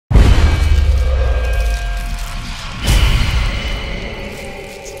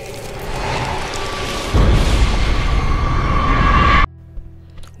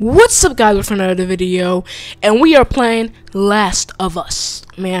What's up, guys? For another video, and we are playing Last of Us.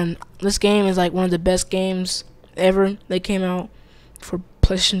 Man, this game is like one of the best games ever that came out for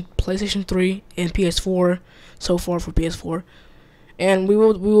PlayStation 3 and PS4 so far for PS4. And we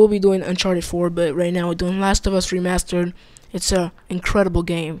will be doing Uncharted 4, but right now we're doing Last of Us Remastered. It's an incredible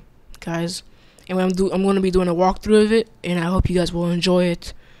game, guys. And I'm going to be doing a walkthrough of it, and I hope you guys will enjoy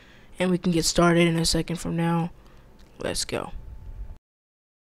it. And we can get started in a second from now. Let's go.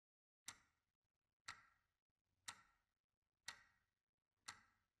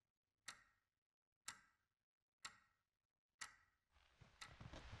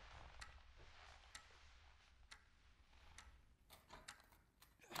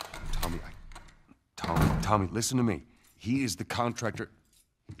 Tommy, listen to me. He is the contractor.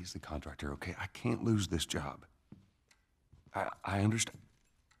 He's the contractor, okay? I can't lose this job. I understand.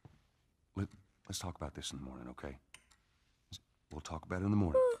 Let's talk about this in the morning, okay? We'll talk about it in the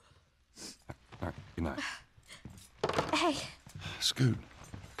morning. All right, good night. Hey. Scoot.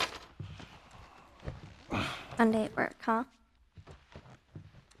 Monday at work, huh?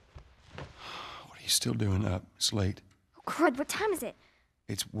 What are you still doing up? It's late. Oh, crud, what time is it?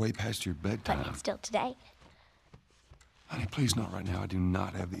 It's way past your But bedtime. it's still today. Honey, please not right now. I do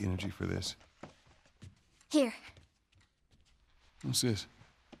not have the energy for this. Here, What's this?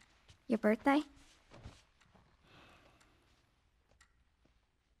 your birthday?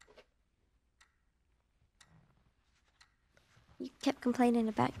 You kept complaining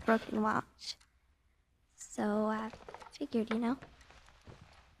about your broken watch. So I figured, you know.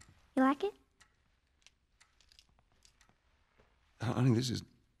 You like it? Honey, it's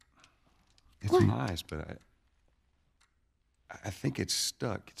What? nice, but I think it's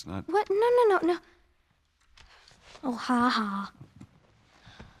stuck. It's not. What? No. Oh, ha ha.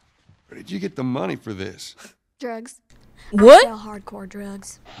 Where did you get the money for this? Drugs. What? Sell hardcore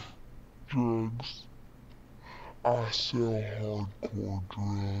drugs. Drugs. I sell hardcore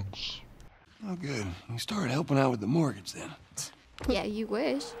drugs. Oh, good. You started helping out with the mortgage then. Yeah, you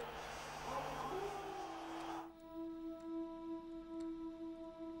wish.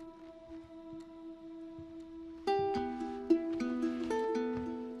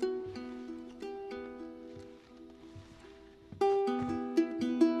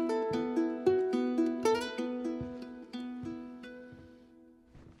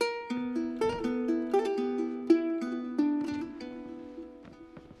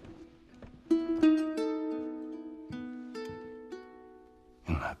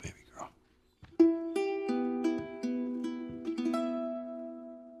 Good night, baby girl.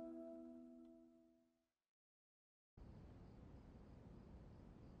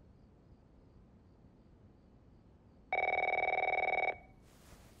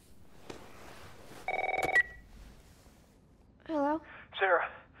 Hello? Sarah,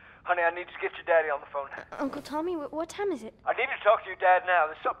 honey, I need to get your daddy on the phone. Uncle Tommy, what time is it? I need to talk to your dad now.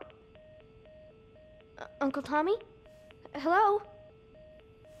 There's something. Uncle Tommy? Hello?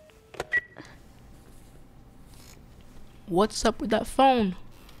 What's up with that phone?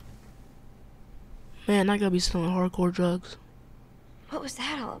 Man, I gotta be selling hardcore drugs. What was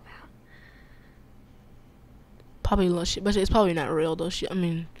that all about? Probably little shit, but it's probably not real though. I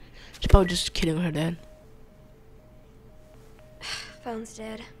mean, she's probably just kidding with her dad. Phone's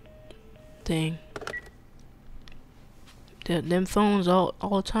dead. Dang. Them phones all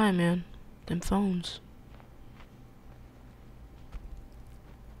the time, man. Them phones.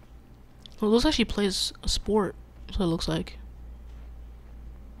 Well, it looks like she plays a sport. That's what it looks like.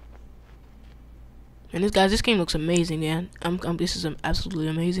 And this game looks amazing, man. This is absolutely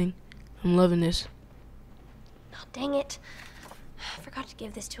amazing. I'm loving this. Oh, dang it. I forgot to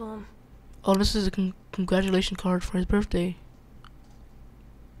give this to him. Oh, this is a congratulation card for his birthday.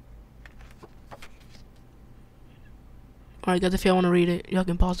 Alright, guys, if y'all want to read it, y'all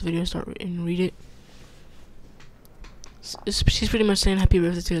can pause the video and start and read it. She's pretty much saying happy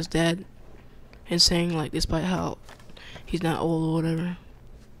birthday to his dad. And saying, like, despite how he's not old or whatever.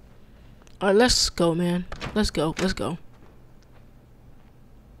 Alright, let's go, man. Let's go.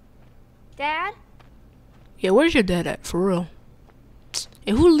 Dad? Yeah, where's your dad at, for real?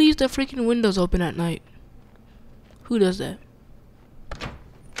 And who leaves the freaking windows open at night? Who does that?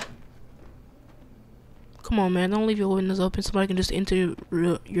 Come on, man, don't leave your windows open. Somebody can just enter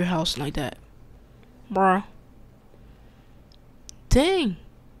your house like that. Bruh. Dang.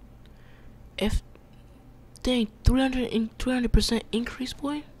 Dang, 300% increase,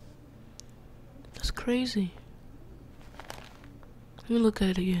 boy? That's crazy. Let me look at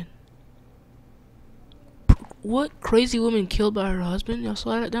it again. What? Crazy woman killed by her husband? Y'all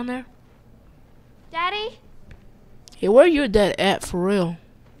saw that down there? Daddy? Hey, where your dad at, for real?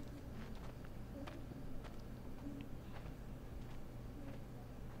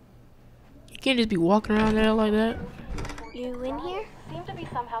 can't just be walking around there like that. You in here? Seem to be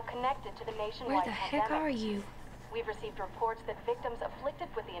somehow connected to the nationwide Where the heck pandemic. are you? We've received reports that victims afflicted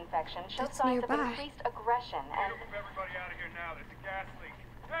with the infection show That's signs nearby. of increased aggression, and Everybody out of here now. There's a gas leak.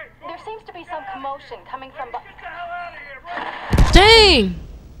 Hey, there seems to be some commotion coming from. get the hell out of here! Dang!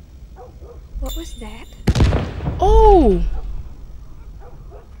 What was that? Oh!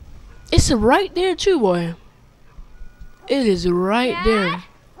 It's right there too, boy. It is right there.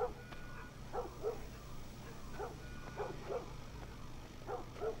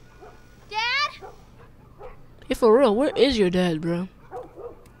 Dad? Hey, for real, where is your dad, bro?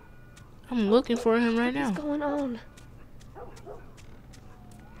 I'm looking for him right now. What's going on?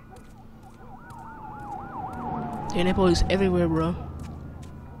 Damn, they police everywhere, bro.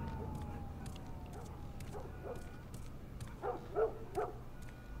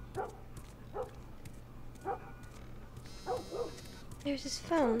 There's his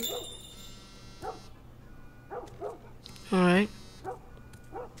phone. Alright.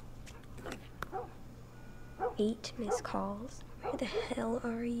 8 missed calls. Where the hell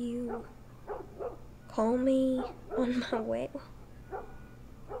are you? Call me on my way.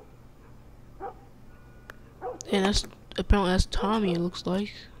 And that's apparently that's Tommy. It looks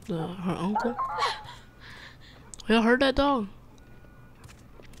like her uncle. Y'all heard that dog?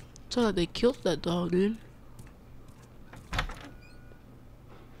 It's like they killed that dog, dude.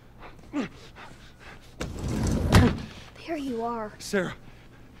 There you are. Sarah,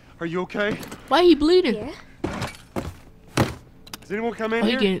 are you okay? Why he bleeding? Yeah? Does anyone come in Oh,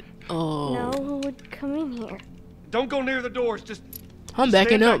 he here? getting. Oh. No, who would come in here? Don't go near the doors. Just I'm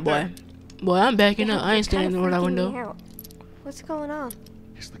backing stand up, back boy. Boy, I'm backing up. I ain't You're kinda standing near that freaking me window. out. What's going on?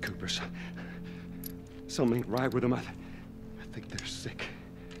 It's the Coopers. Something ain't right with them. I think they're sick.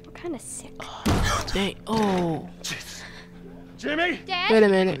 What kind of sick? Dang. Oh. Jeez. Jimmy! Wait a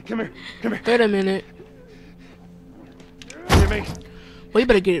minute. Come here. Come here. Wait a minute. Jimmy! Well, you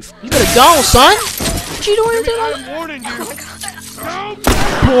better get it. You better go, son. What you doing anything like I'm warning you!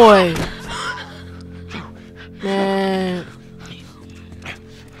 that? Boy. Man.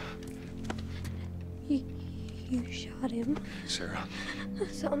 You shot him. Sarah, I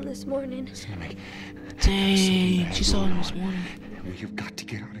saw him this morning. listen to me. Dang. She saw him this morning. We've got to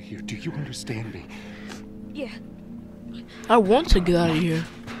get out of here. Do you understand me? Yeah. I want to get out of here.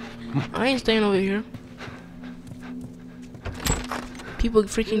 I ain't staying over here. People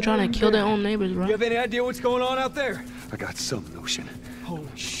freaking trying to kill their own neighbors, bro. You have any idea what's going on out there? I got some notion. Holy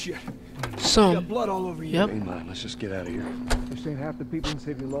shit. You got Some. blood all over you. Yep. Ain't mine. Let's just get out of here. This ain't half the people in the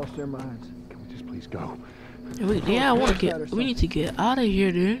city lost their minds. Can we just please go? Yeah, I want to get. We need to get out of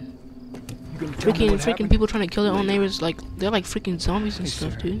here, dude. You gonna tell me Freaking what happened? people trying to kill their own neighbors. Like they're like freaking zombies and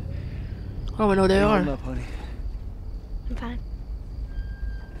stuff, dude. I don't even know who they Hey, are. hold up, honey. I'm fine.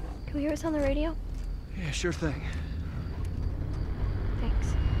 Can we hear us on the radio? Yeah, sure thing.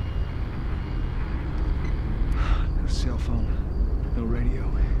 Thanks. No cell phone, no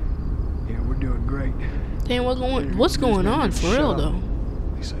radio. Yeah, we're doing great. Dang, what's going on for real though?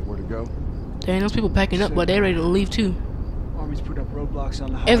 They say where to go? Dang, those people packing up, but they ready to leave too. Army's put up roadblocks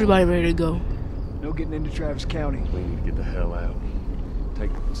on the highway. Everybody ready to go. No getting into Travis County. We need to get the hell out.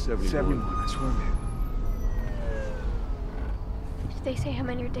 Take 71. 71, that's where I'm Did they say how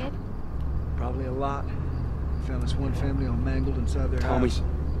many are dead? at. Probably a lot. Found this one family all mangled inside their Tommy. house.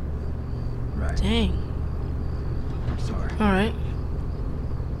 Right. Dang. I'm sorry. All right.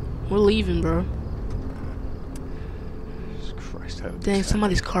 We're leaving, bro. Jesus Christ, how did Dang, this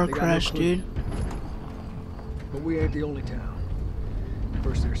somebody's car They got no crashed, clue. dude. But we ain't the only town.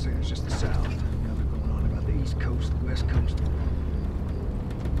 First they were saying it's just the South. Now they're going on about the East Coast, the West Coast.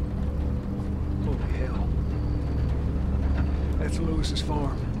 Holy hell. That's Lewis's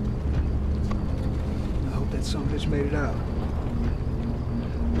farm. I hope that son of a bitch made it out.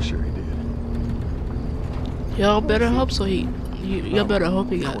 happen? I'm sure he did. Y'all better hope so. Y'all better hope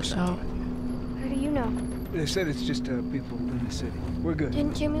he got out. How do you know? They said it's just people in the city. We're good.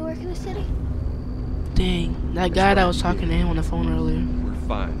 Didn't Jimmy work in the city? Dang, that guy that was talking to him on the phone earlier. We're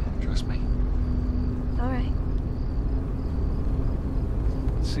fine. Trust me. Alright.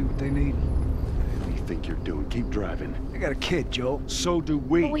 Let's see what they need. What do you think you're doing? Keep driving. I got a kid, Joel. So do But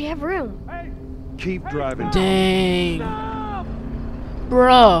we. we have room. Keep driving. Dang.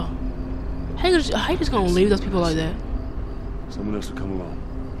 Bruh. How you just gonna leave those people like that? Someone else will come along.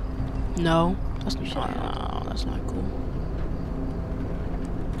 No. That's not cool.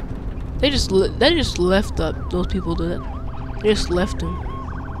 They just left those people to that. They just left them.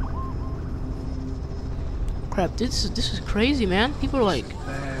 Crap, this is crazy, man. People are like,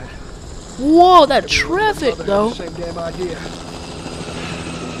 Bad. whoa, that traffic though. Same damn idea.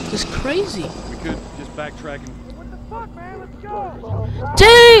 This is crazy. We could just backtrack and...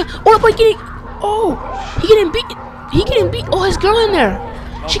 Dang! Oh, that boy getting... Oh! He getting beat. He getting beat. Oh, his girl in there.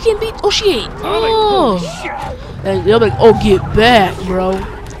 She getting beat. Oh, she ain't. Oh. And they'll be like, oh, get back, bro.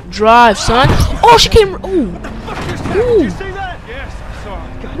 Drive, son. Oh, she came... Ooh. Ooh.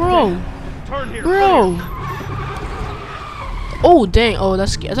 Bro. Bro. Oh, dang. Oh,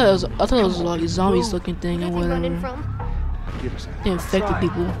 that's scary. I thought it was like a zombies looking thing or whatever. They infected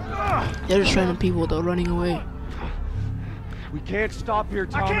people. They're just random people that are running away. We can't stop here,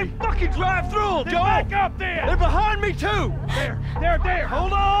 Tommy. I can't fucking drive through them! Go! Back up there! They're behind me, too! There!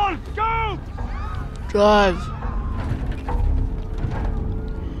 Hold on! Go! Drive.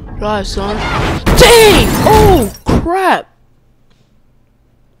 Drive, son. Dang! Oh, crap.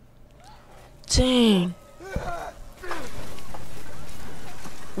 Dang.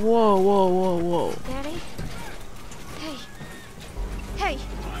 Whoa. Daddy? Hey!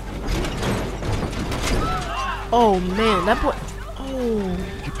 Oh, man. That boy... Oh.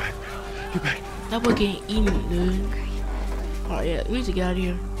 Get back. That boy getting eaten, dude. Alright, yeah. We need to get out of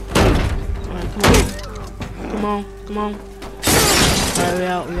here. Alright, come on.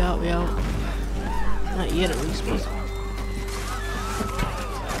 Alright, we out. Not yet, at least, but...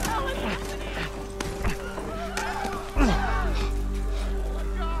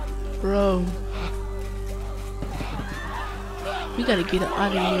 Bro. We gotta get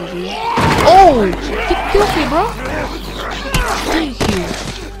out of here, dude. Oh! Get off me, bro! Thank you.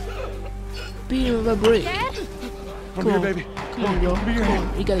 Beat him with a brick. Come here, baby. Come on, bro. Come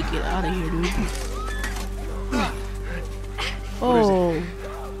on. We gotta get out of here, dude. Oh.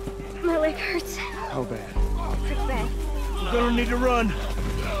 My leg hurts. How bad? Pretty bad. We're gonna need to run.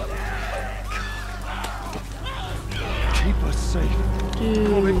 Keep us safe.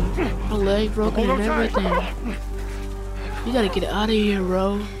 Dude. My leg broken and everything. We gotta get out of here,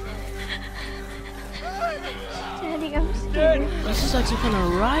 bro. Daddy, I'm scared. This is like some kind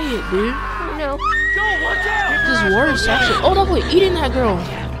of riot, dude. No. This is worse, actually. Oh, that boy eating that girl.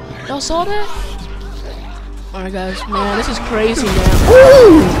 Y'all saw that? Alright, guys. Man, this is crazy, man.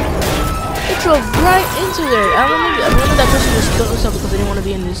 Ooh! It drove right into there. I remember that person just killed himself because they didn't want to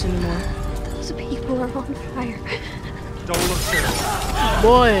be in this anymore. Those people are on fire. Don't look there.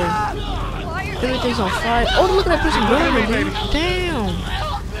 Boy. Everything's on fire. Oh, look at that person burning, dude. Damn.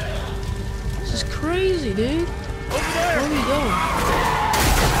 This is crazy, dude. Where do we go?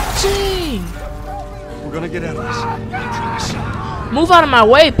 Dang. We're gonna get out of this. Move out of my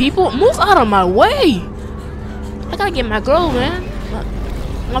way, people. Move out of my way. I gotta get my girl, man.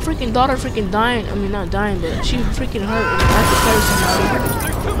 My freaking daughter freaking dying. I mean, not dying, but she freaking hurt. And I have to carry somebody.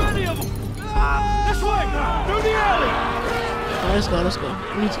 There's too many of them! This way! Through the alley! Alright, let's go.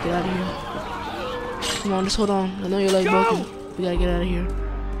 We need to get out of here. Come on, just hold on. I know your leg broken. We gotta get out of here.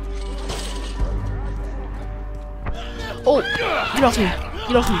 Oh! Get off me!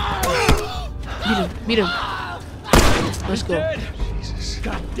 Beat him. Let's go.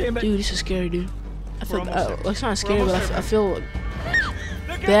 God damn it. Dude, this is scary, dude. I feel like it's not scary, but I feel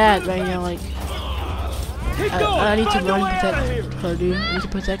bad right now. Like I need to run and protect her, dude. I need to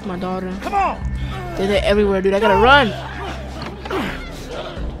protect my daughter. Come on! They're everywhere, dude. I gotta run.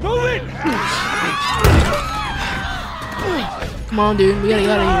 Move it! Come on, dude. We gotta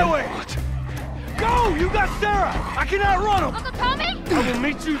get out of here. Go! You got Sarah! I can outrun him! Uncle Tommy? I will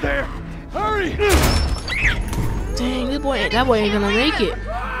meet you there! Hurry! Dang, that boy ain't gonna make it.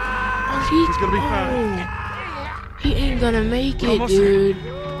 Oh, He's gonna be fine. He ain't gonna make it, dude.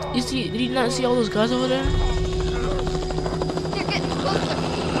 Did you not see all those guys over there? They're getting closer.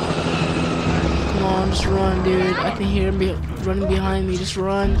 Come on, just run, dude. I can hear him running behind me. Just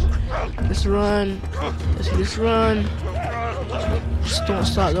run. Just run. Just don't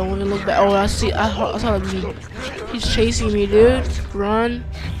stop. Don't even look back. Oh, I saw him. He's chasing me, dude. Run.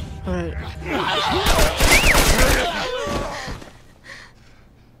 Alright.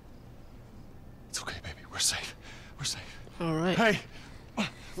 It's okay, baby. We're safe. Alright. Hey,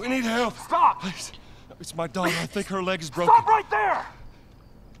 we need help. Stop! Please. It's my daughter. I think her leg is broken. Stop right there!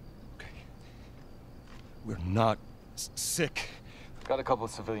 Okay. We're not sick. Got a couple of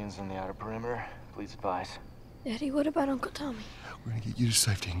civilians in the outer perimeter. Please advise. Daddy, what about Uncle Tommy? We're gonna get you to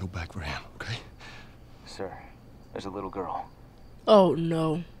safety and go back for him, okay? Sir, there's a little girl. Oh,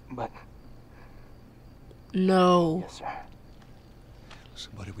 no. But... No. Yes, sir.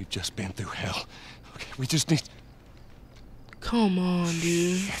 Somebody, we've just been through hell. Okay, we just need... Come on,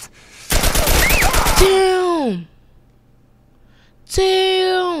 dude.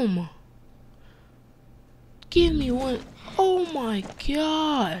 Damn! Give me one. Oh my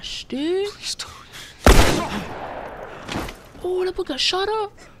gosh, dude. Please don't. Oh, that boy got shot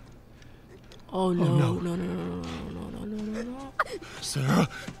up. Oh no, no. no, no, no, no, no, no, no, no, no. Sarah,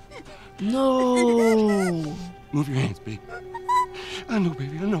 No. move your hands, B. I know,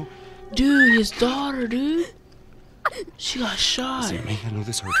 baby, I know. Dude, his daughter, dude. She got shot. See me? I know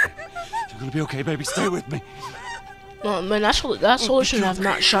this hurts, baby. You're gonna be okay, baby. Stay with me. No, man, that soldier shouldn't have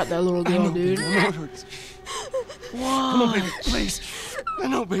not shot that little I girl, know, dude. baby, I know it hurts. What? Come on, baby, please. I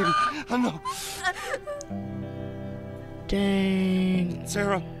know, baby. I know. Dang.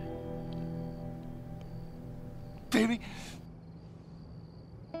 Sarah. Baby.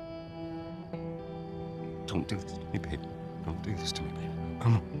 Don't do this to me, baby. Don't do this to me, baby.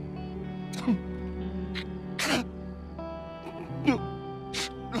 Come on. No.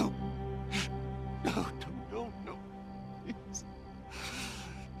 No. No, no, no. Please.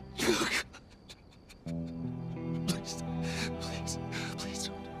 Oh, God. Please. Please. Please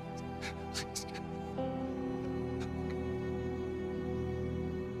don't do this. Please.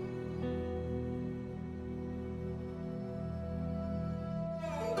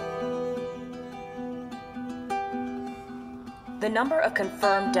 The number of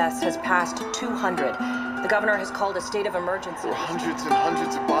confirmed deaths has passed 200. The governor has called a state of emergency. There are hundreds and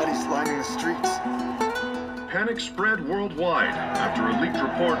hundreds of bodies lining the streets. Panic spread worldwide after a leaked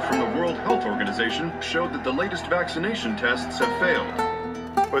report from the World Health Organization showed that the latest vaccination tests have failed.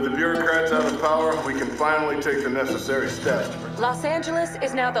 With the bureaucrats out of power, we can finally take the necessary steps. Los Angeles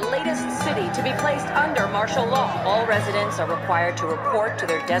is now the latest city to be placed under martial law. All residents are required to report to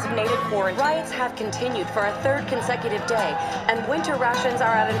their designated quarantine. Riots have continued for a third consecutive day, and winter rations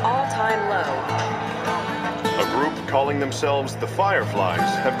are at an all-time low. A group calling themselves the Fireflies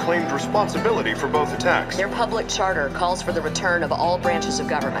have claimed responsibility for both attacks. Their public charter calls for the return of all branches of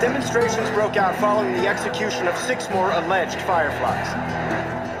government. Demonstrations broke out following the execution of 6 more alleged Fireflies.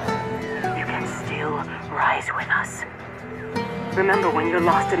 You can still rise with us. Remember, when you're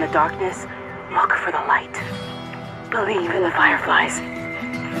lost in the darkness, look for the light. Believe in the Fireflies.